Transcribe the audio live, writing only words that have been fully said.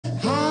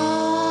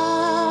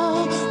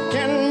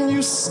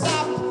you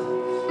stop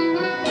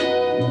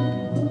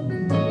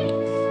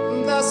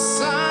the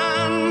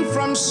sun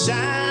from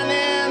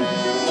shining?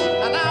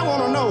 And I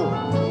want to know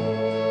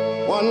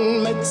what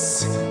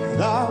makes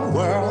the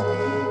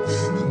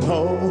world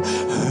go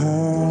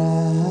round.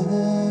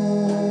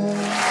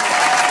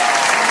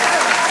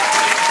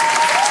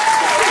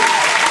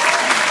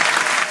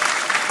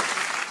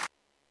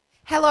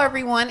 Hello,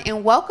 everyone,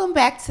 and welcome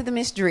back to the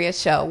Ms.Dria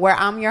Show, where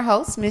I'm your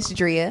host,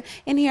 Ms.Dria,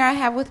 and here I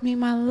have with me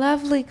my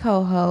lovely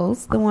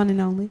co-host, the one and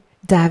only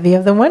Davy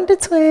of the Wonder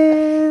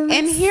Twins.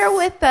 And here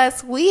with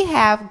us, we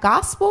have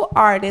gospel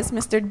artist,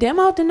 Mr.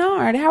 DeMo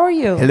Dennard. How are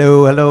you?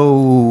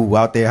 Hello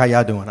out there. How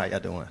y'all doing? How y'all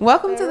doing?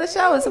 Welcome to the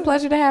show. It's a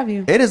pleasure to have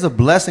you. It is a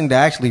blessing to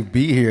actually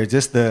be here.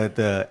 Just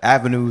the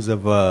avenues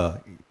of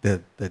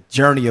the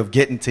journey of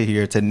getting to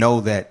here, to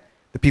know that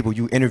the people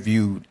you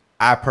interviewed,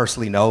 I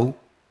personally know.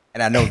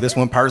 And I know this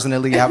one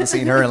personally. I haven't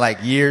seen her in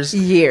like years.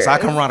 So I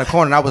come around the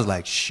corner and I was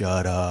like,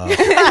 shut up.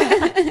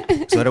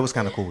 So that was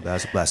kind of cool. That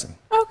was a blessing.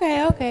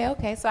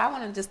 Okay. So I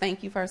want to just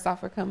thank you first off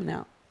for coming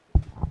out.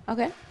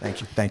 Okay?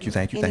 Thank you.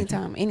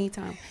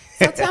 Anytime.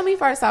 So tell me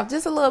first off,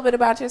 just a little bit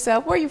about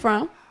yourself. Where are you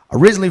from?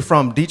 Originally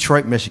from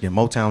Detroit, Michigan,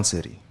 Motown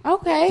City.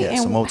 Okay.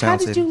 Yeah, and how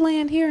did you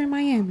land here in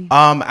Miami?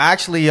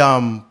 Actually,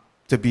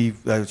 to be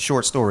a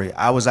short story,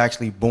 I was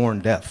actually born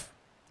deaf.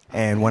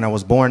 And when I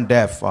was born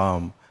deaf,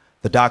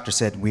 the doctor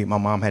said my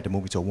mom had to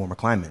move me to a warmer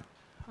climate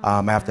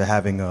after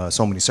having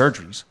so many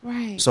surgeries.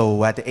 Right.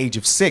 So at the age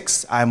of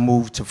 6, I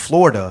moved to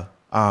Florida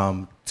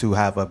to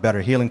have a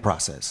better healing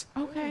process.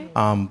 Okay.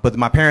 But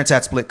my parents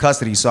had split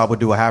custody, so I would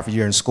do a half a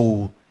year in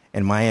school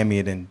in Miami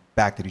and then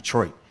back to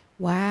Detroit.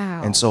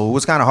 Wow. And so it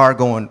was kind of hard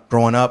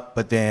growing up.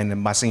 But then in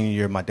my senior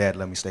year, my dad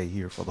let me stay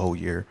here for the whole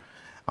year,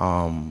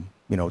 to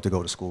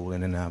go to school.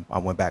 And then I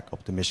went back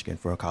up to Michigan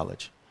for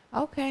college.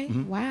 Okay.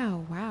 Mm-hmm.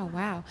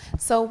 Wow.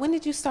 So when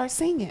did you start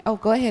singing? Oh,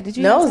 go ahead. Did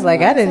you? No, it's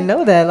like I didn't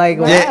know that. Like,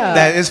 wow. Yeah,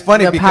 that is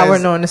funny the because power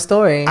knowing the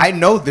story. I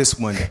know this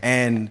one,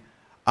 and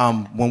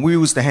when we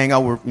used to hang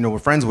out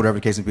with friends, whatever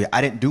the case may be,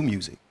 I didn't do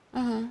music.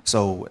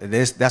 So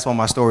that's why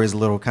my story is a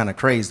little kind of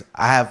crazy.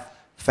 I have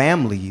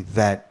family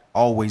that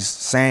always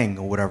sang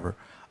or whatever.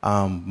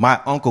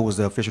 My uncle was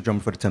the official drummer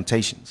for the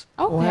Temptations.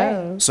 Okay.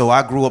 Wow. So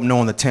I grew up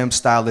knowing the Temp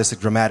stylistic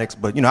dramatics,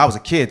 but I was a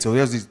kid, so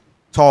there was these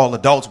tall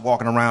adults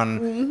walking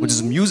around with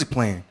just music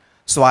playing.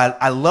 So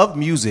I loved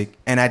music,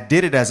 and I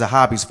did it as a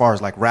hobby as far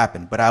as like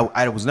rapping, but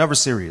I was never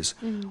serious.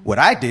 What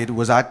I did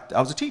was I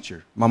was a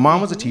teacher. My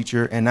mom was a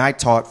teacher, and I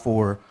taught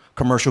for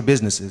commercial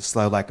businesses.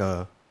 So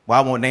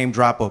I won't name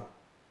drop a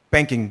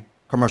banking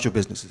commercial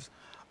businesses.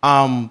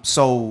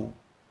 So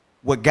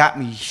what got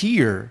me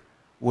here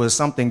was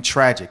something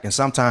tragic, and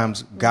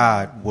sometimes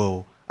God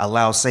will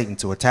allow Satan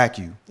to attack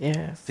you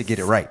to get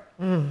it right.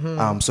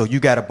 So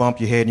you got to bump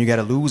your head, and you got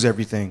to lose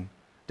everything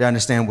to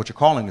understand what your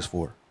calling is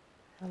for.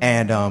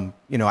 And,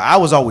 I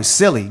was always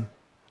silly,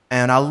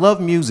 and I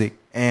love music.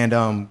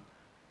 And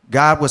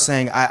God was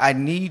saying, I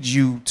need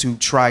you to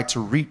try to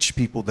reach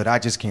people that I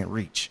just can't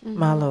reach.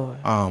 My Lord.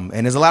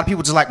 And there's a lot of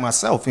people just like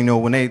myself,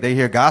 when they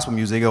hear gospel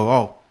music, they go,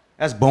 oh,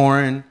 that's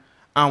boring.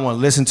 I don't want to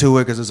listen to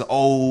it because it's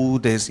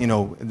old.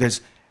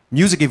 There's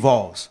music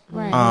evolves.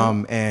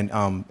 Right.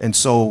 And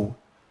so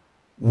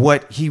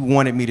what he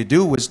wanted me to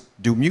do was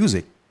do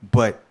music,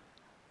 but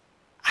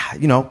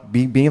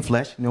be in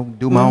flesh,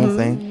 do my own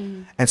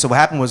thing. And so what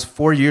happened was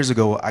 4 years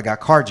ago, I got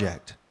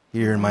carjacked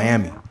here in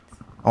Miami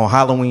on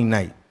Halloween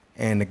night.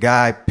 And the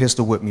guy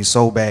pistol whipped me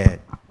so bad,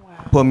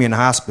 put me in the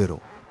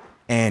hospital.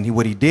 And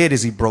what he did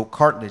is he broke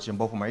cartilage in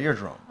both of my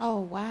eardrums.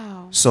 Oh,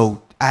 wow.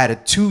 So I had a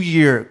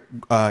 2-year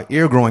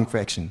ear growing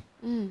infection,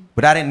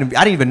 but I didn't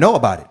even know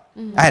about it.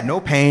 I had no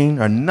pain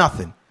or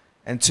nothing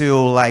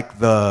until like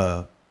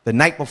the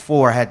night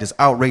before. I had this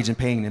outraging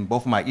pain in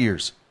both of my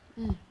ears.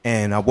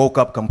 And I woke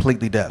up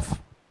completely deaf.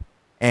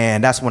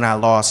 And that's when I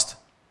lost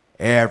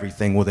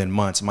everything within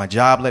months. My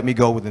job let me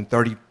go within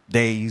 30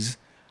 days.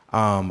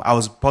 I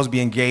was supposed to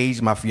be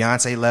engaged. My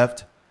fiance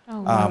left.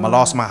 Oh, wow. I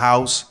lost my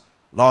house,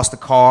 lost the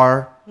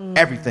car,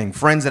 everything.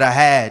 Friends that I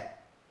had,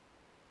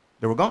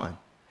 they were gone.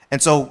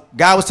 And so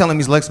God was telling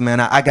me, listen,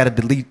 man, I got to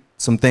delete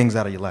some things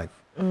out of your life.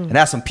 And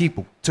that's some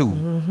people,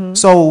 too.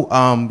 So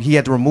he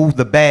had to remove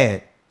the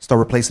bad, start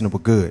replacing it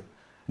with good.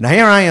 Now,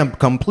 here I am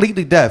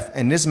completely deaf,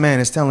 and this man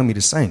is telling me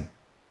to sing.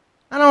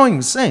 I don't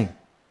even sing.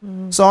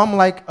 So I'm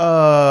like,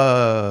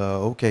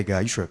 okay,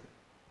 God, you tripping.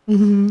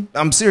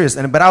 I'm serious.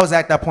 But I was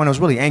at that point, I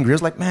was really angry. I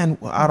was like, man,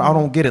 I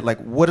don't get it. Like,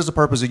 what is the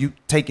purpose of you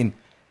taking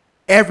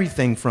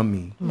everything from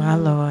me? My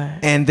Lord.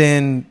 And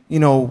then,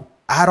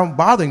 I don't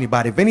bother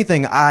anybody. If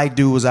anything I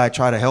do is I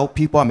try to help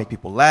people. I make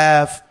people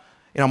laugh.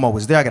 I'm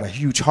always there. I got a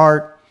huge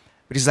heart.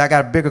 But he says, I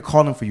got a bigger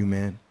calling for you,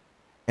 man.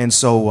 And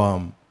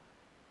so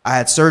I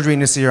had surgery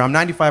in this ear. I'm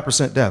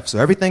 95% deaf. So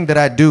everything that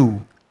I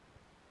do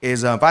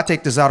is if I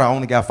take this out, I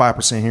only got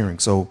 5% hearing.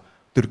 So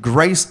through the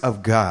grace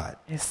of God,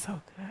 It's so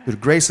good. through the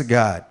grace of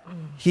God,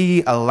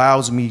 he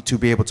allows me to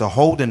be able to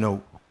hold a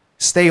note,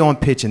 stay on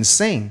pitch, and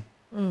sing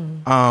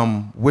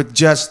with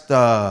just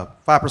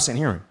 5%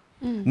 hearing.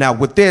 Now,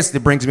 with this,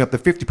 it brings me up to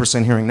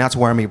 50% hearing. That's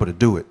where I'm able to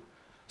do it.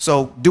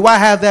 So do I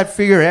have that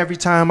fear every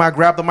time I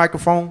grab the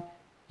microphone?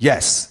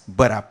 Yes,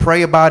 but I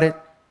pray about it.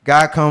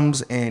 God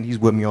comes and he's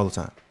with me all the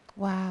time.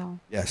 Wow.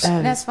 Yes.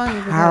 That's funny.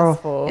 Because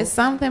Powerful. it's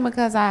something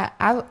because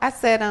I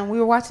said, we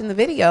were watching the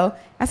video.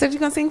 I said, you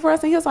going to sing for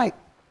us? And he was like,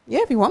 yeah,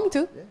 if you want me to.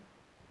 Yeah.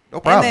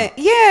 No problem. And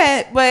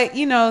then,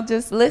 but,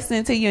 just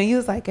listening to you. And he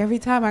was like, every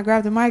time I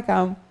grab the mic,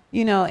 and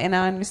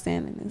I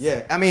understand this.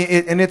 Yeah. I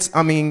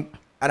mean,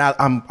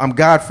 I'm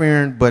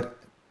God-fearing, but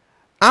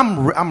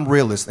I'm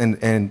realist.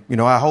 And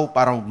I hope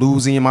I don't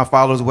lose any of my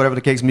followers, whatever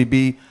the case may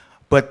be.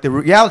 But the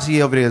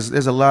reality of it is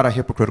there's a lot of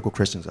hypocritical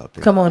Christians out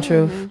there. Come on,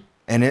 truth.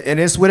 And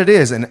it's what it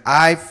is. And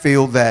I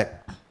feel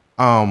that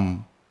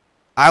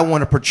I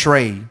want to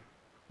portray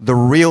the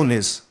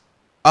realness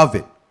of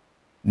it.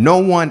 No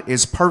one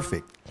is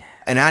perfect.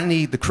 And I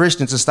need the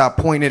Christians to stop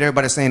pointing at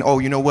everybody saying, oh,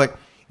 you know what?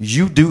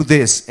 You do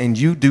this and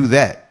you do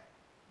that.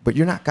 But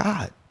you're not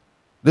God.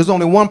 There's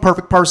only one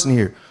perfect person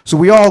here. So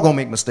we all going to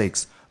make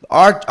mistakes.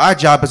 Our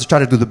job is to try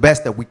to do the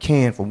best that we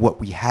can for what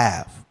we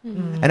have.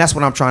 Mm-hmm. And that's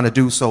what I'm trying to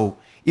do. So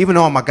even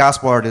though I'm a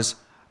gospel artist,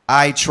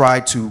 I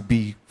try to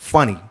be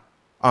funny.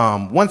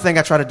 One thing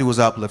I try to do is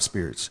uplift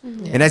spirits.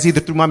 Mm-hmm. And that's either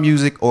through my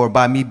music or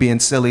by me being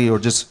silly or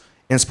just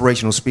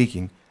inspirational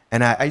speaking.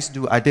 And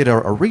I did a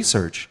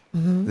research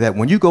that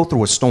when you go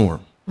through a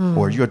storm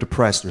or you're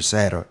depressed or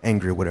sad or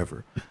angry or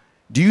whatever,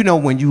 do you know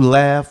when you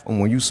laugh and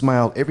when you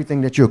smile,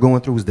 everything that you're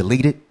going through is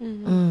deleted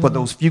for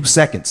those few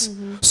seconds.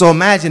 So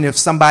imagine if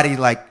somebody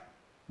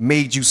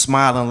made you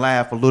smile and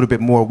laugh a little bit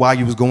more while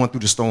you was going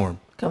through the storm.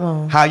 Come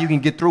on. How you can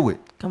get through it.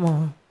 Come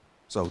on.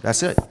 So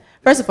that's it.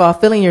 First of all,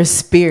 feeling your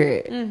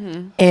spirit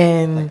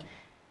and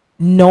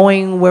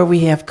knowing where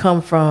we have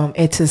come from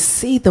and to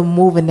see the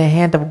move in the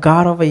hand of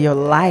God over your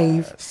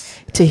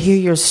life, to hear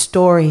your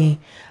story.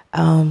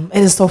 It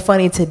is so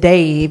funny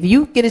today. If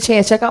you get a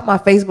chance, check out my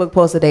Facebook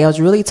post today. I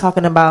was really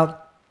talking about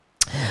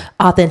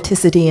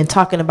authenticity and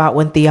talking about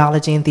when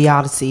theology and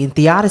theodicy. And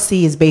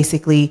theodicy is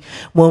basically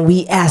when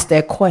we ask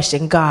that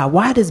question, God,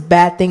 why does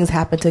bad things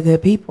happen to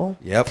good people?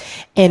 Yep.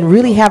 And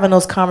really having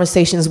those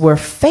conversations where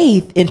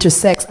faith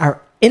intersects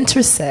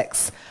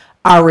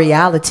our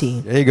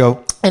reality. There you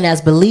go. And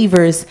as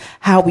believers,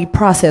 how we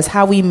process,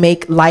 how we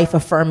make life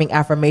affirming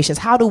affirmations.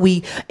 How do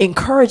we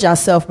encourage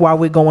ourselves while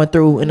we're going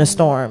through in a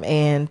storm?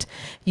 And,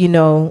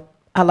 a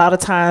lot of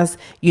times,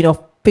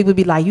 people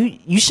be like,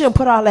 you shouldn't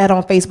put all that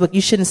on Facebook. You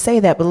shouldn't say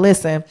that. But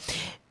listen,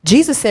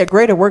 Jesus said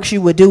greater works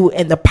you would do.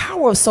 And the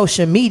power of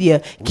social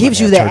media gives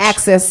you that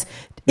access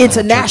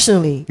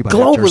internationally,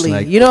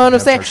 globally. You know what I'm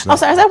saying? I'm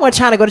sorry, I wasn't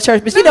trying to go to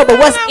church, but but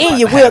what's in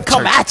you will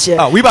come at you.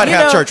 Oh, we about to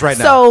have church right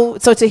now.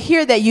 So to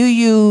hear that you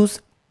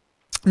use,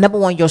 number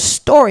one, your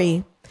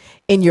story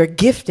and your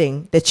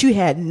gifting that you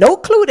had no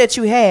clue that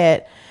you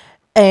had,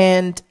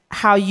 and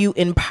how you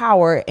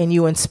empower and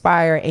you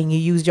inspire and you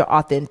use your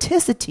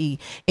authenticity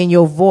in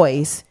your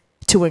voice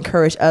to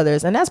encourage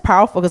others. And that's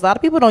powerful because a lot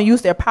of people don't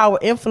use their power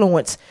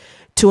influence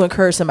to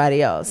encourage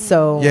somebody else.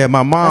 So yeah,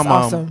 my mom,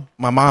 that's awesome.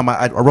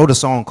 I wrote a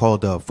song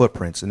called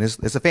Footprints, and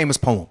it's a famous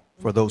poem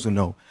for those who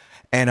know.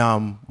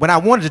 And when I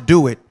wanted to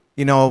do it,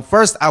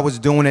 first I was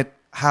doing it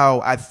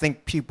how I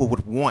think people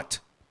would want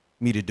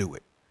me to do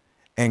it.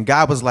 And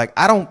God was like,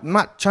 I'm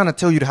not trying to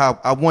tell you how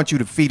I want you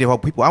to feed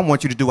it people. I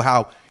want you to do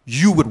how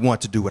you would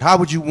want to do it. How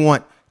would you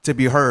want to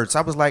be heard? So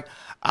I was like,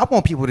 I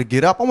want people to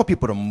get up. I want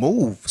people to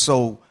move.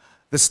 So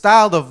the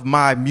style of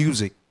my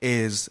music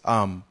is,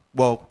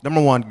 well,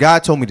 number one,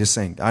 God told me to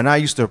sing. And I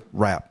used to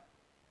rap.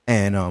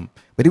 And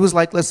but he was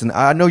like, listen,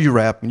 I know you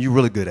rap and you're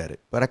really good at it,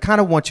 but I kind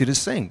of want you to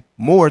sing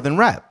more than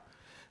rap.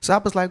 So I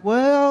was like,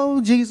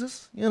 well,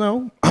 Jesus,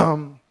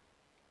 my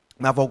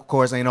vocal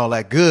cords ain't all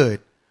that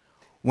good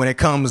when it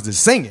comes to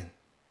singing.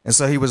 And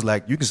so he was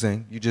like, you can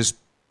sing, you just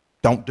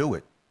don't do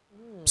it.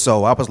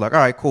 So I was like, all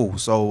right, cool.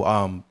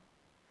 So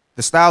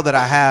the style that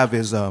I have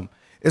is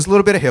it's a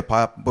little bit of hip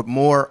hop, but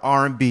more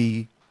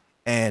R&B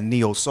and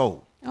neo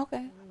soul.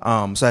 Okay.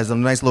 So it has a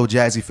nice little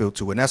jazzy feel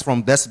to it.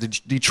 And that's the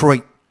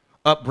Detroit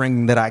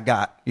upbringing that I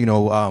got.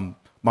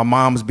 My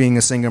mom's being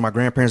a singer, my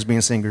grandparents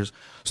being singers.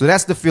 So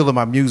that's the feel of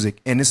my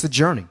music, and it's a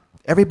journey.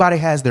 Everybody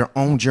has their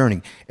own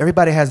journey.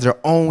 Everybody has their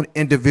own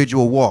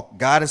individual walk.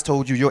 God has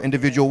told you your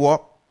individual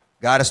walk.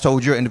 God has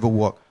told your individual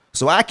walk.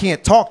 So I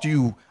can't talk to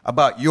you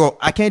about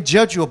I can't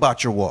judge you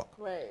about your walk.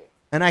 Right.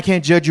 And I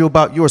can't judge you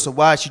about yours. So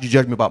why should you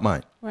judge me about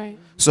mine? Right.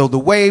 So the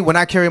way when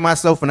I carry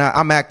myself and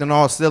I'm acting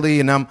all silly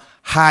and I'm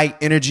high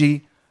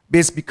energy,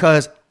 it's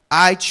because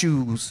I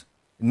choose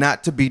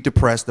not to be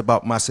depressed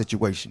about my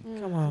situation.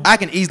 Come on. I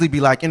can easily be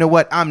like, you know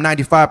what? I'm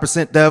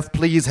 95% deaf.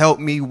 Please help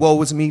me. Woe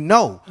is me.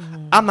 No,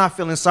 I'm not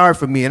feeling sorry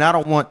for me. And I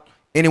don't want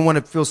anyone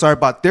to feel sorry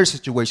about their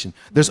situation.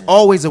 There's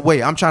always a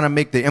way. I'm trying to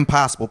make the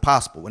impossible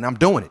possible. And I'm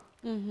doing it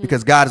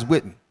because God is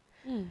with me.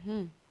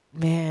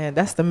 Man,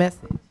 that's the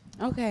message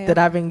Okay. that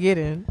I've been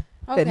getting.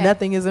 Okay. That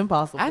nothing is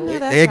impossible. I know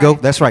that's There you go.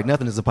 right. That's right.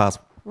 Nothing is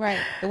impossible. Right.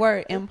 The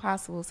word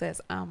impossible says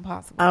I'm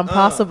possible. I'm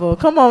possible.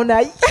 Come on now.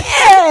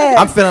 Yeah.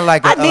 I'm feeling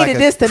like I needed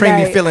this a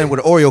creamy tonight. feeling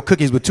with Oreo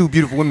cookies with two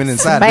beautiful women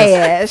inside.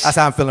 Smash. That's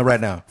how I'm feeling right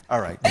now.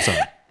 All right. I'm sorry.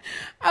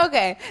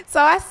 Okay, so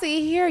I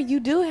see here you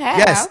do have.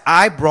 Yes,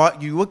 I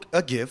brought you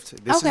a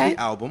gift. This is the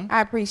album.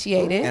 I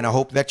appreciate it, and I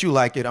hope that you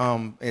like it.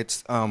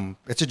 It's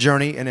a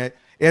journey, and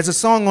there's a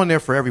song on there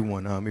for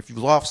everyone. If you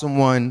lost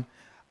someone,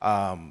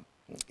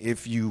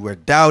 if you were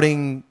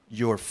doubting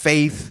your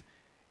faith,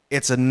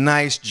 it's a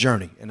nice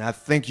journey, and I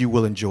think you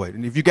will enjoy it.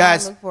 And if you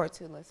guys look forward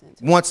to listening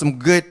to want some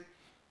good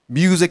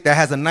music that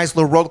has a nice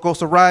little roller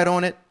coaster ride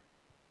on it,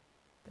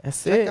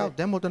 check out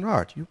DeMo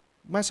Dennard. You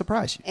might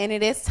surprise you. And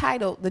it is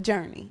titled The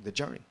Journey. The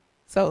Journey.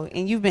 So,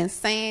 and you've been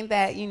saying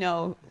that,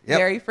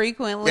 very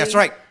frequently. That's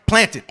right.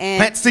 Plant it.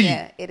 Plant seed.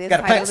 Yeah, it is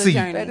Gotta titled plant The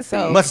Journey. seed.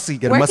 So, Must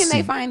seed. where can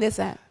they find this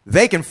at?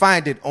 They can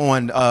find it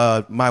on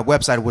my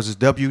website, which is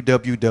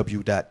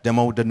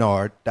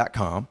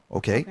www.demodennard.com.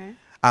 Okay.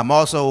 I'm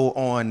also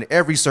on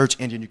every search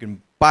engine you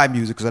can buy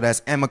music. So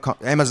that's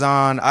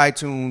Amazon,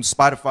 iTunes,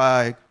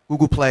 Spotify,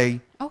 Google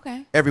Play.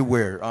 Okay.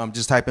 Everywhere.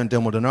 Just type in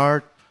Demo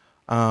Dennard.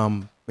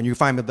 When you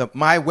find me,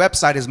 my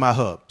website is my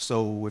hub.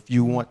 So if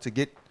you want to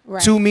get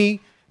to me,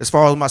 as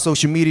far as my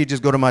social media,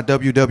 just go to my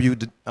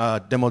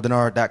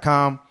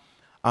www.demodennard.com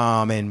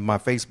and my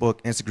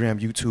Facebook, Instagram,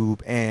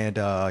 YouTube, and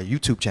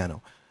YouTube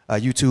channel.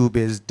 YouTube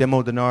is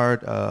Demo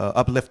Dennard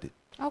Uplifted.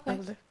 Okay.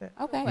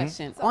 Okay.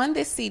 Question. On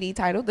this CD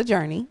titled The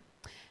Journey,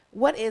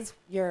 what is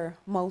your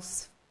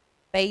most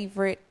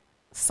favorite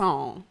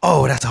song?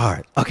 Oh, that's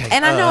hard. Okay.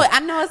 And I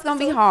know it's gonna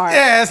be hard.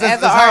 Yeah, it's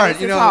hard.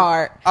 It's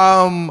hard.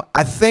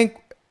 I think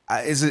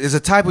it's a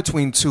tie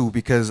between two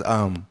because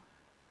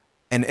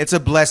and it's a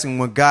blessing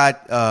when God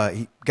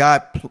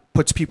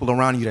puts people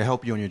around you to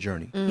help you on your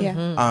journey.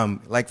 Yeah.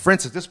 Like for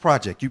instance, this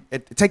project,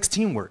 it takes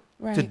teamwork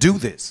to do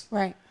this.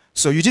 Right.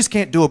 So you just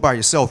can't do it by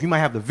yourself. You might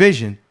have the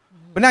vision,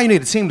 but now you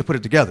need a team to put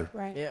it together.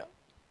 Right. Yeah.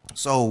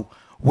 So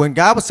when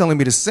God was telling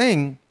me to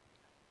sing,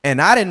 and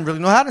I didn't really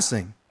know how to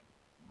sing.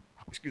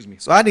 Excuse me.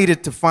 So I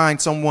needed to find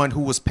someone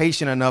who was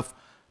patient enough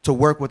to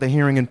work with a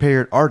hearing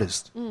impaired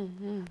artist.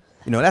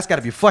 That's got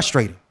to be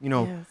frustrating.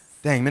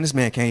 Dang, man, this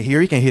man can't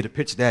hear. He can't hear the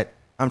pitch that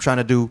I'm trying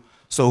to do.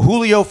 So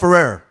Julio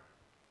Ferrer,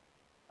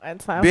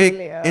 big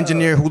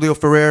engineer Julio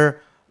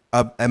Ferrer,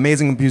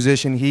 amazing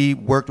musician. He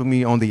worked with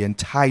me on the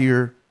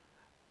entire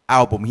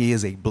album. He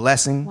is a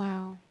blessing.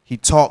 Wow. He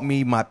taught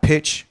me my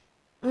pitch.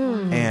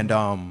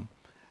 And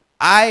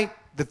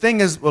the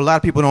thing is, a lot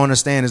of people don't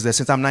understand is that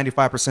since I'm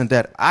 95%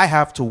 deaf, I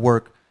have to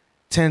work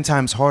 10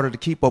 times harder to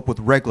keep up with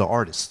regular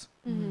artists.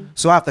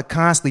 So I have to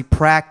constantly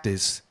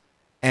practice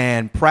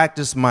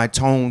my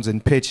tones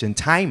and pitch and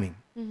timing.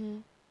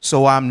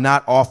 So I'm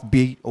not off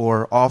beat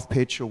or off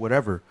pitch or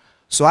whatever.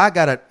 So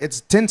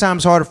it's 10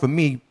 times harder for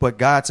me, but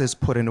God says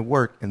put in the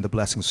work and the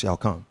blessings shall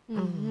come.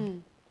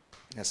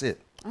 That's it.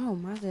 Oh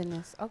my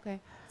goodness. Okay.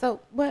 So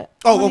what?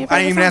 I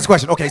didn't even ask a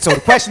question. Okay, so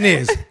the question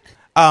is,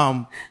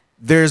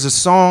 there's a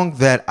song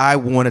that I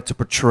wanted to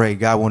portray.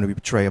 God wanted me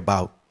to portray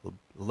about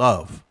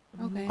love.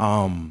 Okay.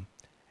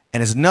 And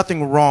there's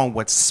nothing wrong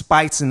with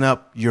spicing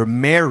up your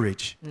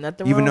marriage,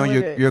 even though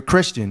you're a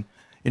Christian,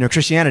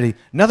 Christianity.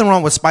 Nothing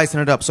wrong with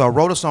spicing it up. So I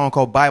wrote a song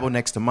called "Bible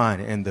Next to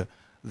Mine," and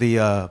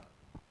the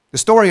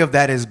story of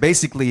that is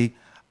basically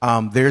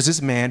there's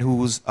this man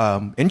who's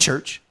in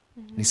church,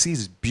 and he sees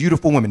this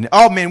beautiful woman.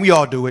 Oh man, we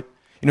all do it.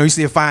 You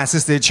see a fine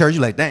sister at church,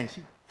 you're like, dang,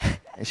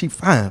 she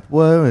fine.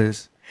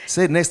 What?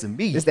 Sit next to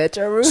me. Is that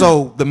your room?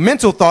 So the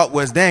mental thought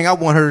was, dang, I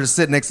want her to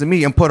sit next to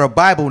me and put her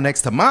Bible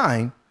next to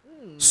mine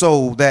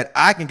so that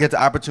I can get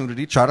the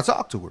opportunity to try to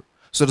talk to her.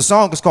 So the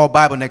song is called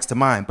Bible Next to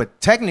Mine.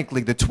 But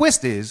technically, the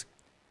twist is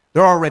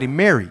they're already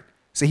married.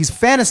 So he's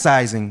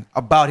fantasizing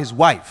about his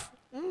wife.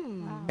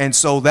 And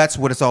so that's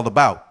what it's all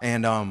about.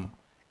 And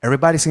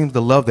everybody seems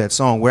to love that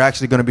song. We're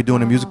actually going to be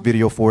doing a music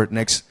video for it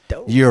next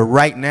year.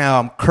 Right now,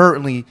 I'm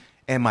currently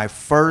in my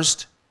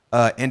first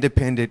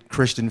independent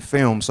Christian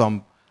film.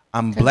 So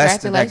I'm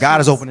blessed that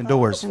God is opening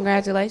doors.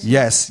 Congratulations.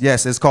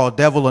 Yes. It's called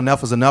Devil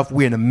Enough is Enough.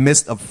 We're in the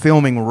midst of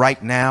filming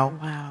right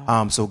now.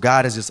 Wow. So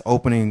God is just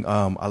opening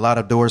a lot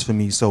of doors for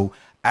me. So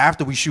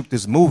after we shoot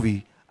this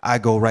movie, I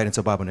go right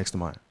into Bible Next to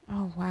Mine.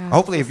 Oh, wow.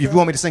 Hopefully, if you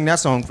want me to sing that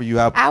song for you,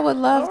 I would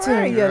love to.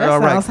 Right, yeah,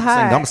 that sounds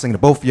high. I'm going to sing to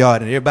both of y'all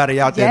and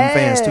everybody out there and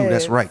fans too.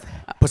 That's right.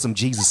 Put some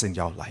Jesus in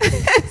y'all life.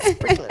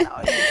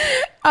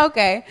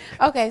 Okay.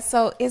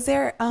 So is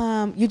there,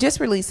 you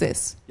just released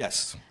this?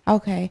 Yes.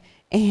 Okay.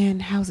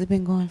 And how's it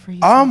been going for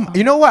you?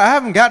 You know what? I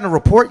haven't gotten a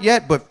report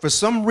yet, but for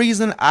some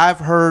reason, I've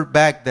heard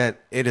back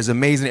that it is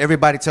amazing.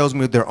 Everybody tells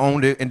me their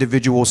own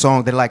individual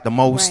song they like the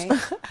most.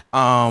 Right.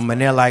 And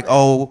they're like,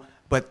 oh,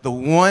 but the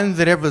one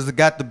that ever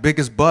got the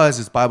biggest buzz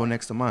is Bible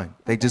Next to Mine.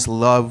 They just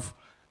love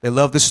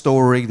the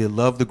story. They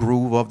love the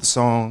groove of the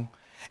song.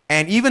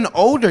 And even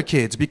older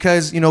kids,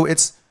 because,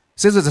 since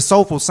it's a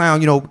soulful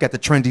sound, we got the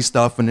trendy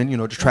stuff and then,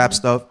 the trap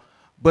stuff.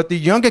 But the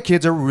younger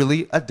kids are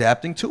really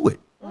adapting to it.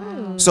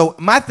 Wow. So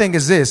my thing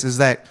is this, is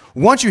that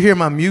once you hear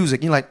my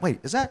music, you're like, wait,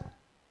 is that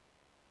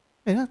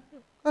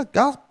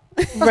gospel?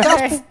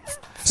 Right.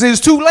 See,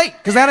 it's too late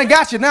because I done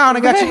got you now. I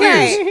done got your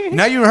ears.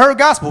 Now you heard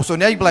gospel. So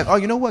now you be like, oh,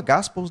 you know what?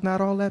 Gospel's not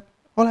all that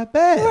all that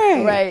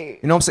bad. Right.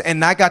 You know what I'm saying?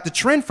 And I got the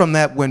trend from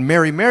that when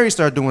Mary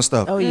started doing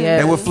stuff. Oh, yeah.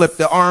 They would flip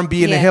the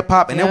R&B and the hip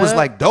hop, and it was Yeah.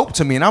 like dope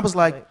to me. And I was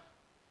like,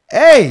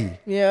 hey,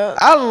 Yeah.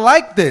 I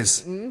like this.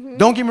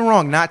 Don't get me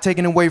wrong, not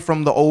taking away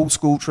from the old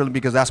school trilogy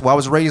because that's what I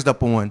was raised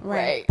up on.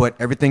 Right. But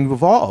everything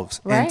evolves.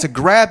 Right. And to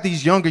grab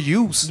these younger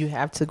youths, You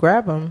have to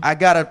grab them. I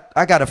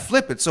gotta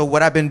flip it. So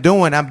what I've been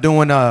doing, I'm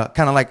doing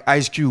kind of like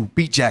Ice Cube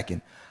beat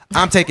jacking.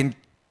 I'm taking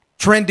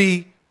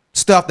trendy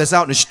stuff that's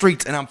out in the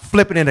streets and I'm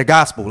flipping it into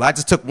gospel. I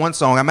just took one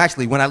song. I'm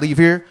actually, when I leave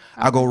here,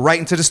 I go right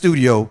into the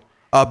studio.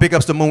 Big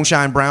ups to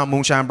Moonshine Brown.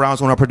 Moonshine Brown's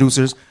one of our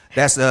producers.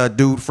 That's a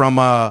dude from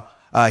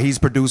he's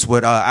produced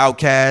with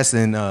Outkast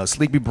and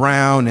Sleepy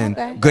Brown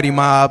and Goody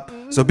Mob.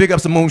 So big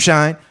ups to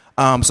Moonshine.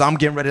 So I'm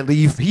getting ready to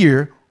leave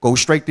here, go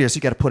straight there. So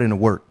you got to put in the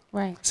work.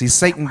 Right. See,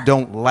 Satan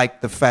don't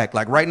like the fact.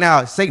 Like right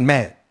now, Satan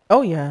mad.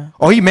 Oh, yeah.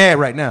 Oh, he mad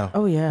right now.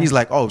 Oh, yeah. He's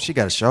like, oh, she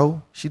got a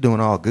show. She doing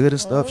all good and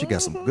stuff. She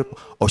got some good.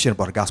 Oh, she done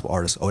brought a gospel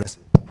artist. Oh, that's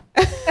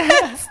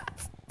it.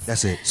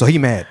 That's it. So he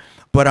mad.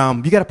 But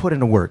you got to put in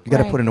the work. You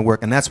got to put in the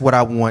work. And that's what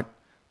I want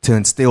to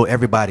instill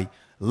everybody.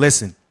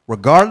 Listen,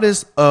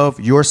 regardless of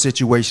your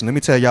situation, let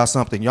me tell y'all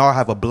something. Y'all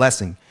have a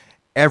blessing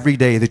every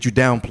day that you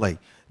downplay.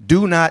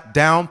 Do not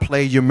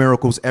downplay your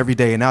miracles every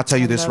day. And I'll tell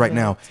you this right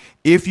now.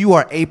 If you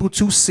are able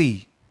to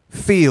see,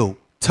 feel,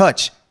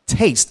 touch,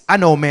 taste. I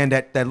know a man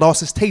that lost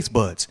his taste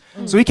buds.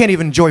 So he can't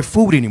even enjoy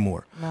food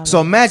anymore. So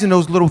imagine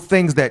those little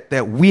things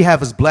that we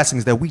have as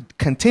blessings that we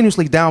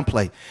continuously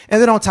downplay.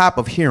 And then on top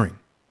of hearing.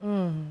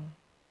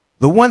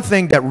 The one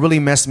thing that really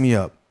messed me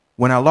up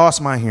when I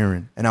lost my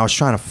hearing and I was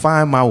trying to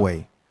find my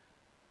way,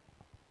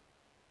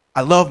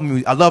 I love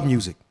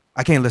music.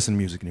 I can't listen to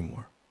music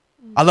anymore.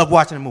 I love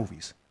watching the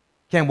movies.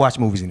 Can't watch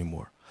movies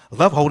anymore. I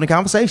love holding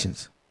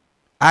conversations.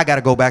 I got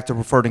to go back to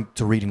referring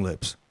to reading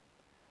lips.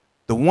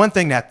 The one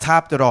thing that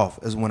topped it off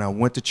is when I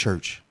went to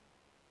church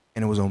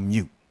and it was on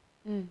mute.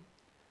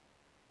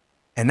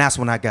 And that's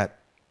when I got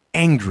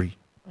angry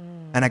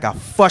and I got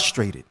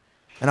frustrated.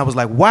 And I was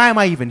like, why am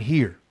I even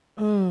here?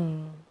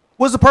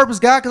 What's the purpose,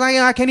 God? Because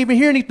I can't even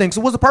hear anything. So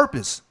what's the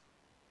purpose?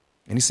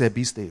 And he said,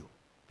 be still.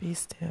 Be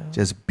still.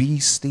 Just be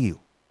still.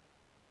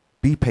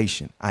 Be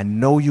patient. I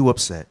know you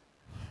upset.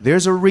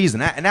 There's a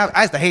reason.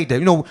 I used to hate that.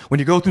 You know, when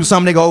you go through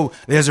something, they go, oh,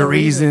 there's a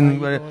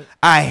reason.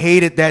 I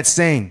hated that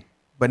saying.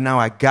 But now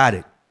I got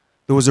it.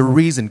 There was a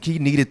reason. He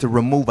needed to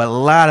remove a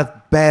lot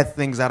of bad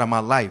things out of my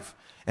life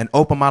and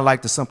open my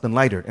life to something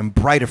lighter and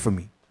brighter for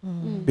me.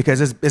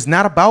 Because it's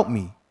not about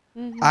me.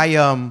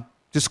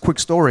 Just a quick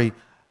story.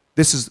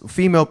 This is a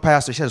female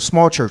pastor. She has a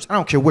small church. I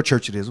don't care what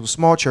church it is. It was a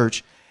small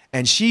church.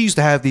 And she used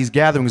to have these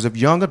gatherings of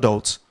young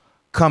adults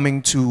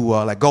coming to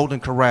like Golden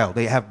Corral.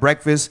 They have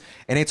breakfast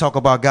and they talk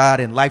about God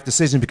and life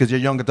decisions because they're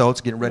young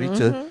adults getting ready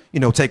to,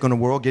 take on the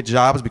world, get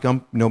jobs,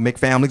 become, make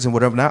families and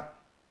whatever not.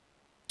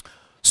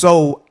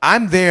 So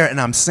I'm there and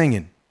I'm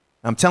singing.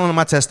 I'm telling them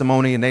my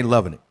testimony and they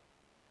loving it.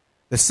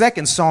 The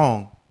second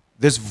song,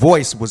 this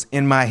voice was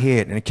in my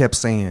head and it kept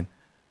saying,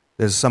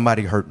 there's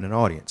somebody hurting an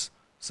audience.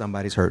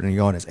 Somebody's hurting the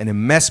audience. And it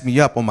messed me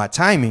up on my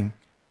timing.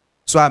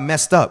 So I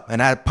messed up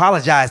and I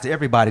apologized to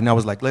everybody. And I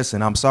was like,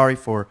 listen, I'm sorry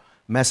for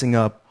messing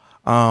up.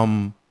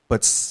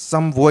 But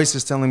some voice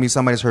is telling me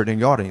somebody's hurting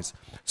the audience.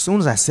 As soon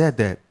as I said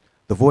that,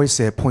 the voice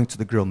said, point to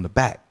the girl in the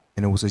back.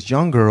 And it was this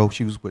young girl.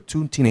 She was with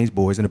two teenage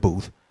boys in a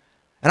booth.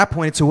 And I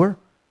pointed to her.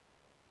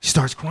 She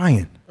starts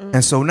crying.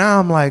 And so now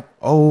I'm like,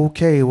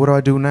 okay, what do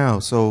I do now?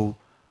 So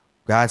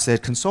God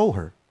said, console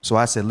her. So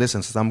I said,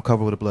 listen, since I'm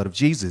covered with the blood of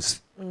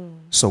Jesus,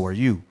 so are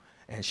you.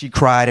 And she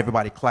cried.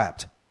 Everybody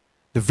clapped.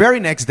 The very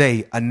next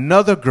day,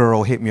 another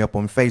girl hit me up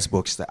on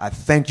Facebook. She said, I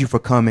thank you for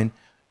coming.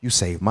 You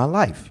saved my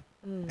life.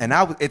 And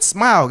it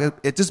smiled.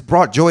 It just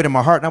brought joy to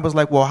my heart. And I was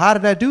like, well, how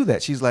did I do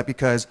that? She's like,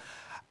 because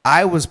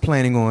I was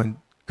planning on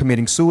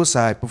committing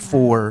suicide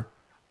before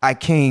I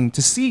came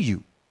to see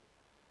you.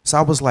 So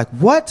I was like,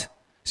 what?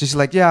 So she's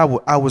like, yeah,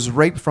 I was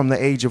raped from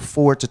the age of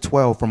 4 to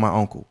 12 from my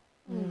uncle.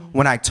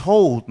 When I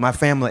told, my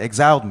family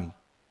exiled me.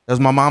 That was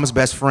my mom's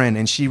best friend,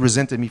 and she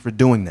resented me for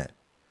doing that.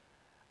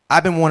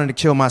 I've been wanting to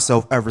kill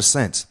myself ever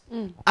since.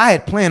 I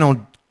had planned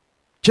on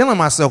killing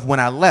myself when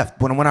I left.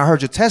 But when I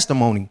heard your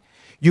testimony,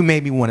 you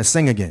made me want to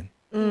sing again.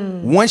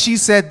 Once she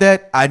said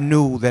that, I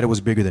knew that it was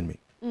bigger than me.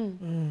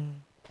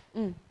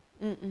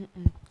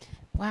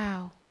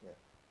 Wow.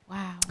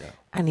 Wow.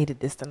 I needed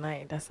this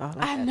tonight. That's all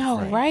I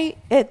know, right?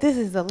 This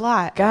is a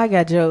lot. God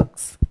got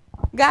jokes.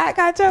 God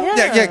got jokes.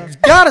 Yeah.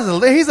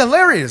 God he's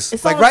hilarious.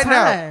 It's like on right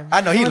time. now,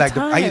 I know he On like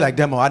time. he like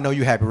DeMo. I know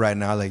you happy right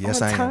now. Like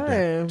yes, On I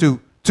am.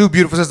 time. Two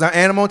beautiful sisters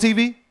and I'm on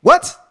TV.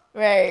 What?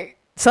 Right.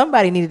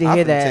 Somebody needed to I'm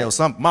hear gonna that. tell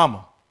some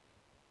mama.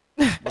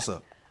 What's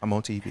up? I'm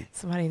on TV.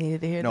 Somebody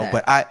needed to hear No,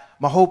 that. but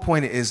my whole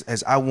point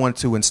is I want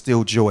to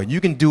instill joy.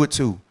 You can do it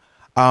too.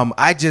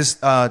 I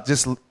just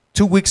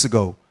 2 weeks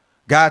ago,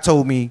 God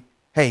told me,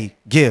 hey,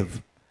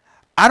 give.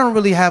 I don't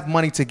really have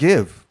money to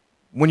give.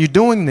 When you're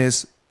doing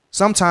this,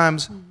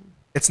 sometimes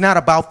it's not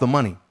about the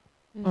money.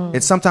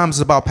 It's sometimes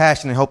it's about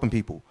passion and helping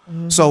people.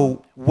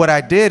 So what I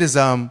did is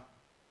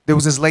there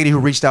was this lady who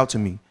reached out to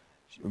me.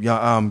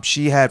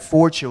 She had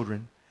 4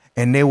 children,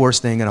 and they were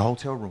staying in a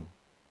hotel room.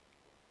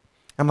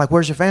 I'm like,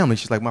 where's your family?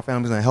 She's like, my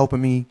family's not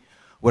helping me,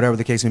 whatever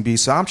the case may be.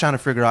 So I'm trying to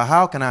figure out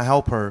how can I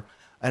help her,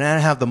 and I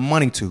didn't have the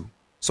money to.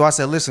 So I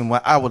said, listen,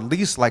 well, I would at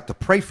least like to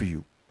pray for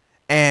you.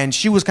 And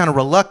she was kind of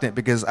reluctant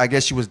because I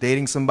guess she was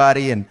dating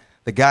somebody, and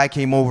the guy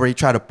came over. He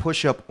tried to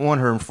push up on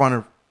her in front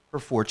of her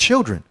 4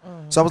 children.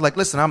 So I was like,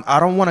 listen, I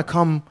don't want to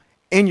come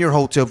in your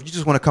hotel. If you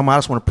just want to come, I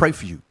just want to pray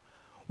for you.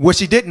 What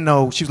she didn't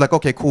know, she was like,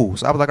 okay, cool.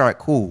 So I was like, all right,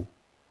 cool.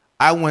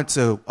 I went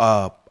to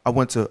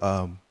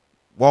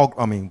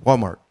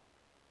Walmart,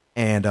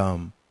 and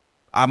I'm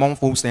on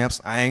food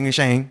stamps. I ain't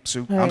ashamed.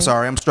 So I'm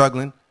sorry, I'm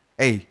struggling.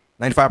 Hey,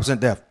 95%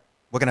 deaf.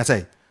 What can I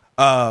say?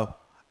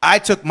 I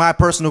took my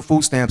personal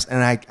food stamps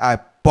and I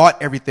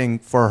bought everything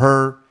for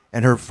her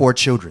and her 4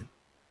 children,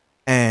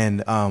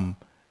 and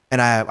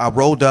I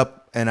rolled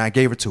up and I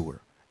gave it to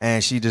her,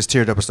 and she just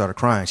teared up and started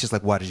crying. She's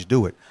like, "Why did you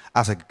do it?"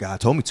 I was like, "God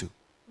told me to."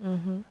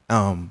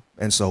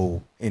 And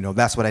so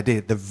that's what I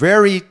did. The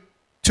very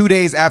 2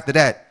 days after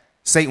that,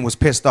 Satan was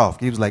pissed off.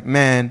 He was like,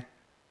 "Man,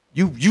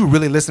 you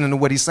really listening to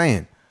what he's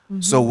saying?"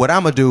 So what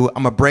I'm gonna do?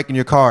 I'm gonna break in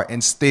your car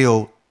and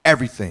steal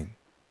everything.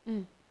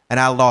 And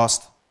I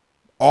lost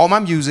all my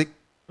music,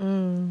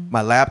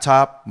 my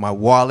laptop, my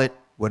wallet,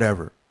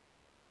 whatever.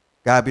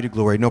 God be the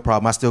glory. No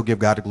problem. I still give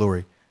God the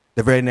glory.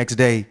 The very next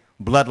day,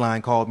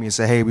 Bloodline called me and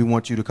said, hey, we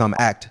want you to come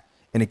act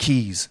in the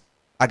Keys.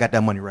 I got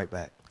that money right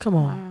back. Come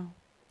on. Wow.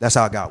 That's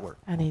how God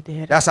worked. I need to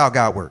hear that. That's how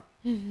God worked.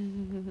 I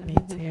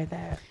need to hear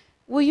that.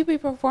 Will you be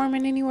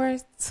performing anywhere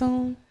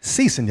soon?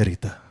 Sí,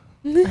 señorita.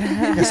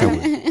 Yes, I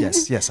will.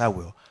 Yes, I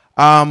will.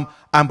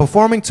 I'm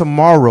performing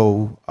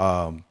tomorrow.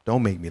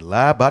 Don't make me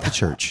lie about the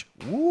church.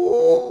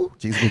 Woo,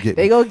 Jesus gonna get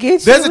me. They gonna get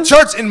you. There's a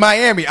church in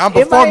Miami. I'm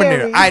performing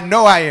there. I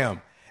know I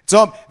am.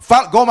 So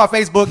go on my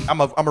Facebook.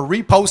 I'm a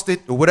repost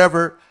it or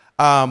whatever.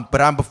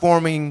 But I'm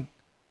performing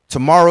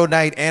tomorrow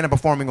night and I'm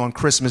performing on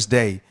Christmas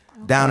Day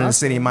down in the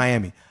city of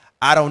Miami.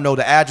 I don't know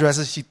the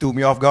addresses. She threw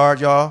me off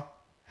guard, y'all,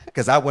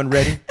 because I wasn't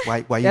ready.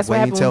 Why That's what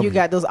happened when you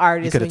got those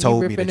artists. You could have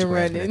told me that you were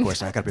asked me that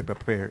question. I got to be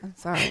prepared. I'm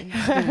sorry.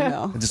 I didn't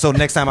know. So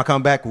next time I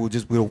come back,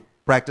 we'll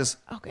practice.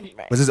 Okay.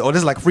 Right. This is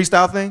like a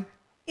freestyle thing?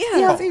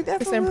 Yeah. See,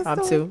 that's It's what I was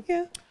impromptu. doing.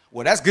 Yeah.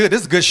 Well, that's good. This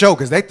is a good show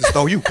because they just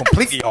throw you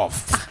completely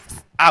off.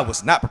 I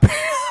was not prepared.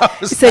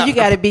 So you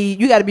gotta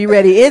be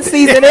ready in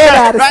season and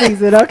out of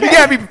season. Okay. You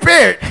gotta be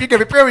prepared. You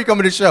gotta be prepared when you come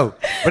to the show.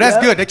 But that's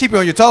good. They keep you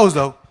on your toes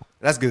though.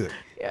 That's good.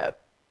 Yep.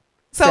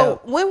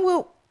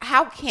 So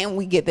how can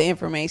we get the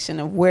information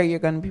of where you're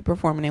going to be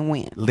performing and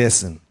when?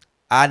 Listen,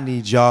 I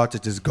need y'all to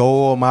just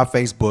go on my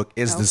Facebook.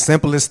 It's the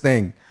simplest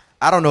thing.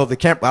 I don't know if you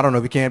can,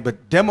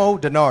 but DeMo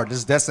Dennard. This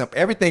is that simple.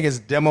 Everything is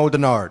DeMo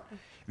Dennard.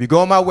 If you go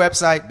on my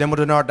website,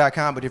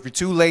 demodennard.com, but if you're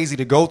too lazy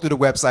to go through the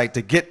website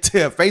to get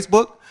to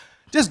Facebook,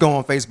 just go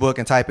on Facebook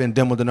and type in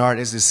DeMo Dennard.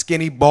 It's this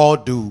skinny,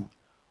 bald dude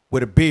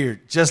with a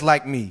beard, just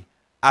like me.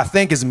 I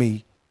think it's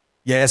me.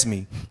 Yeah, it's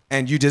me.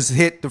 And you just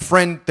hit the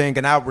friend thing,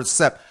 and I'll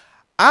accept.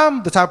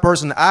 I'm the type of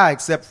person, I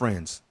accept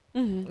friends.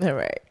 Mm-hmm. All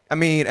right. I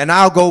mean, and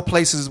I'll go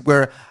places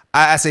where,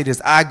 I say this,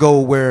 I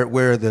go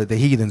where the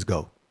heathens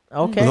go.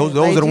 Okay. Those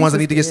are the ones that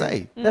need to get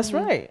saved. That's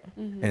right.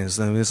 Mm-hmm.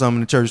 And there's some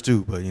in the church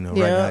too, but right now,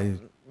 you know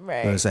what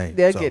I'm saying?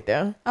 They'll get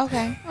there.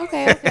 Okay.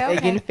 They're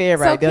getting fed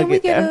right. So They'll can we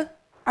get there.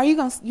 are you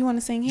want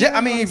to sing here? Yeah,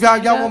 I mean, if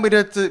y'all want me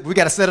to, we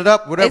got to set it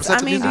up, whatever. I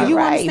mean, do you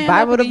want to stand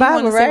Bible up or to do you want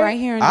Bible, to sit right? right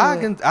here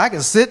and do I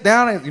can sit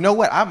down and you know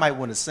what? I might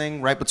want to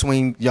sing right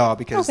between y'all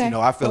because Okay.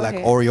 I feel Go like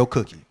ahead. Oreo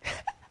cookie.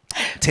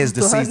 'Tis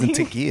the Funny. season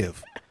to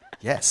give.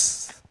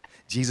 Yes,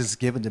 Jesus is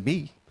given to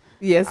me.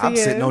 Yes, I'm he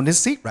sitting is. on this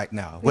seat right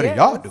now. What Yes. are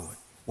y'all doing?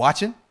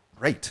 Watching?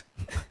 Great.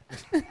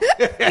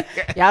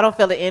 Y'all don't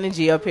feel the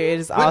energy up here.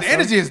 It's But awesome. the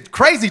energy is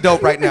crazy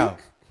dope right now.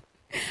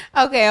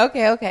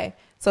 Okay.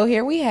 So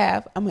here we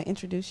have. I'm gonna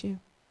introduce you.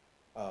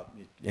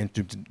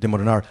 Into DeMo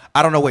Dennard.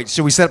 I don't know. Wait,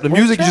 should we set up the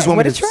music? You just want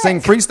me What to a sing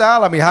track.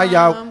 freestyle? I mean, how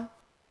y'all?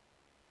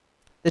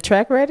 The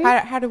track ready?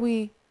 How do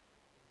we?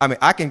 I mean,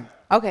 I can.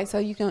 Okay, so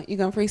you gonna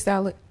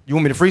freestyle it? You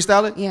want me to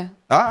freestyle it? Yeah.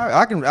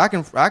 I can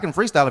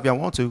freestyle if y'all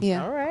want to.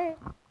 Yeah. All right.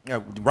 Yeah,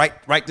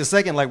 right this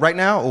second, like right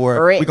now,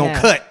 or Right we gonna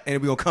now. cut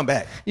and we gonna come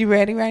back. You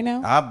ready right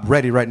now? I'm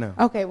ready right now.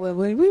 Okay. Well,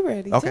 we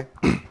ready. Okay.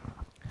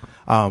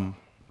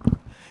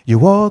 You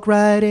walk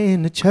right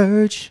in the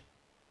church.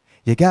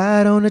 You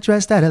got on a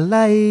dress that I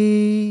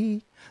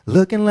like,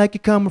 looking like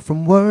you're coming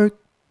from work.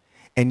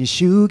 And your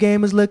shoe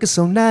game is looking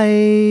so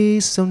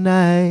nice, so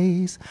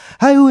nice.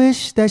 I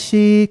wish that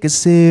she could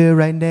sit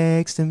right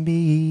next to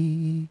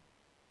me.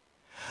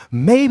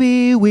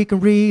 Maybe we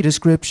can read a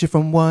scripture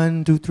from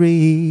 1 through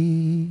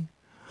 3.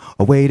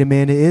 Oh, wait a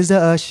minute, is the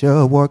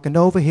usher working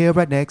over here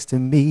right next to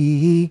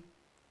me?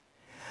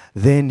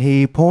 Then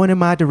he pointed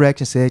my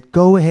direction, said,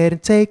 go ahead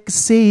and take a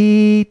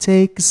seat,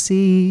 take a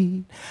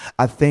seat.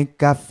 I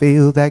think I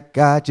feel that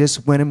God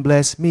just went and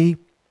blessed me.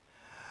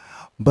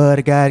 But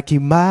I gotta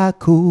keep my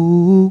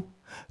cool,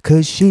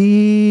 'cause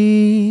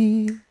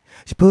she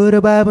put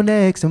a Bible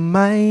next to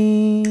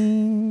mine.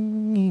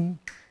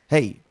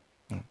 Hey.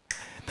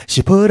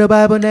 She put a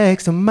Bible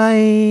next to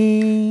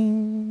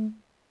mine.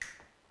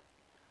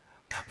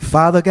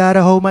 Father,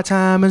 gotta hold my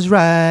time is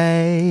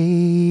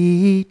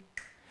right.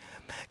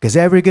 'Cause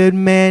every good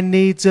man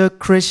needs a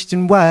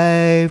Christian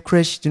wife,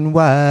 Christian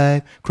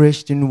wife,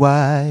 Christian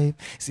wife.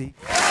 See?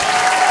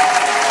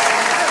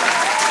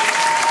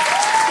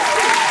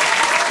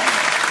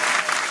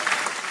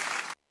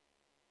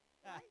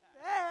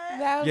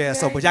 Yeah,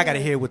 so but y'all gotta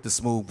hear with the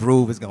smooth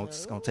groove. It's gonna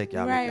take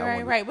y'all.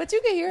 Right. But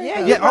you can hear it. Yeah,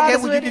 Okay.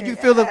 Well, you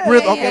feel the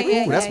rhythm.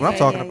 Okay, cool. That's what I'm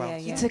talking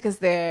about. You took us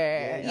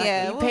there.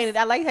 Yeah, You painted.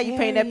 I like how you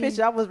painted that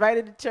picture. I was right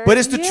in the church. But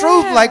it's the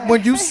truth. Like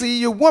when you see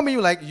your woman,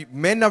 you like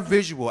men are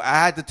visual.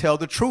 I had to tell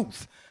the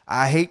truth.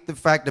 I hate the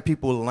fact that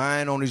people are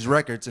lying on these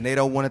records and they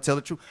don't want to tell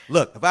the truth.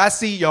 Look, if I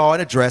see y'all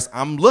in a dress,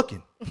 I'm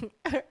looking.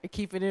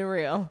 Keeping it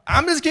real.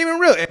 I'm just keeping it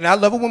real. And I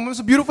love a woman with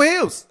some beautiful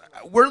heels.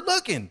 We're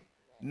looking.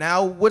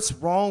 Now, what's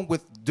wrong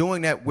with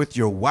doing that with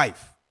your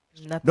wife?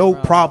 Nothing no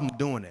wrong. problem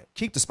doing that.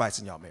 Keep the spice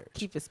in y'all marriage.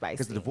 Keep it spicy.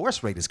 Because the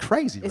divorce rate is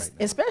crazy right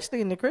now.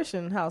 Especially in the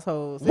Christian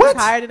households. What? It's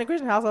higher than the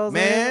Christian households.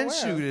 Man,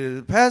 shoot,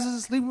 the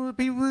pastors sleeping with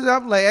people.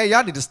 I'm like, hey,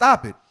 y'all need to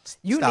stop it.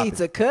 You Stop need it.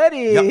 to cut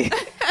it. Yep.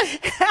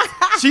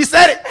 She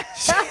said it.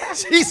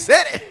 She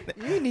said it.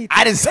 You need to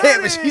I didn't say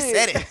it, but she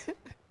said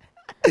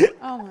it.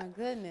 Oh my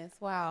goodness!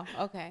 Wow.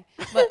 Okay,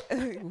 but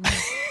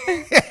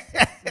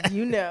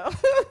You know.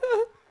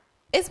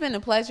 it's been a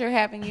pleasure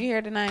having you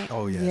here tonight.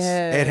 Oh, yes.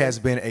 Yes. It has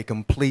been a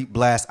complete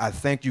blast. I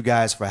thank you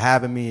guys for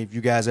having me. If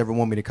you guys ever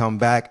want me to come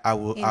back, I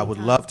would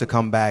love to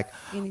come back.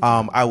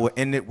 I will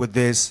end it with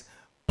this.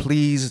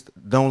 Please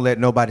don't let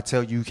nobody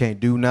tell you can't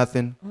do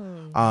nothing.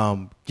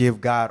 Give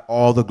God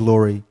all the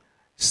glory.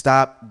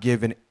 Stop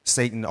giving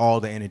Satan all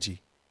the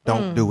energy.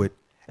 Don't do it.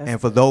 And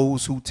for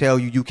those who tell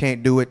you you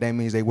can't do it, that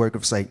means they work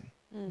of Satan.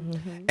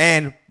 Mm-hmm.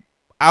 And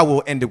I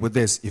will end it with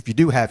this. If you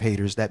do have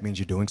haters, that means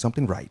you're doing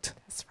something right.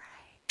 That's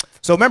right.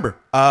 So remember,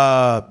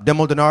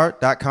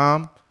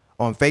 DeMo.com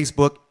on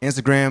Facebook,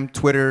 Instagram,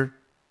 Twitter,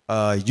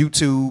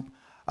 YouTube.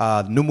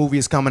 New movie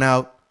is coming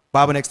out.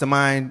 Baba Next to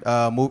Mine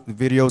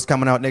video is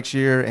coming out next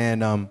year.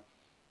 And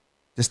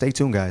just stay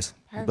tuned, guys.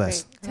 Be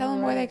blessed. Perfect. Tell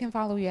them where they can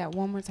follow you at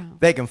one more time.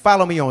 They can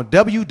follow me on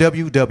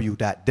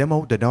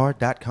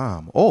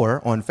www.DemoDennard.com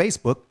or on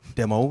Facebook,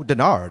 Demo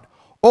Dennard,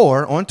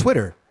 or on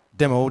Twitter,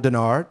 Demo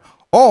Dennard,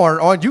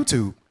 or on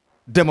YouTube,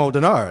 Demo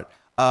Dennard.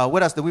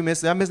 What else did we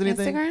miss? Did I miss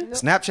anything?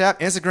 Instagram? Snapchat,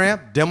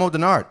 Instagram, Demo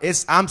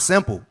Dennard. I'm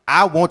simple.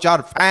 I want y'all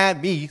to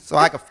find me so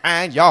I can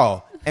find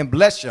y'all and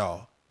bless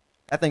y'all.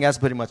 I think that's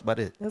pretty much about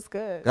it. That's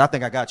good. I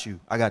think I got you.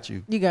 I got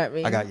you. You got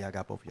me. I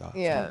got both of y'all.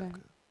 Yeah. Okay.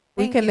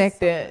 We Thank you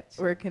connected.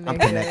 so We're I'm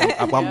connected.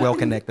 connected. I'm well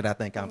connected. I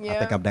think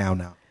I'm down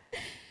now.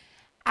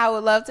 I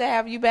would love to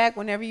have you back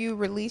whenever you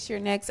release your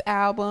next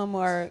album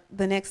or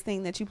the next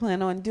thing that you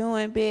plan on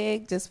doing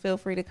big. Just feel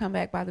free to come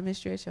back by the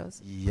Ms.Dria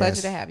shows. Yes,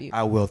 Pleasure to have you.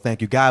 I will.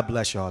 Thank you. God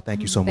bless y'all.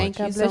 Thank you so much. Thank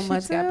you God so bless you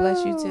much. God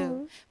bless you too.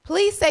 too.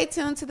 Please stay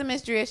tuned to the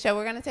Ms.Dria show.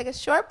 We're going to take a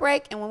short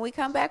break, and when we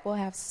come back, we'll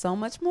have so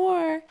much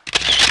more.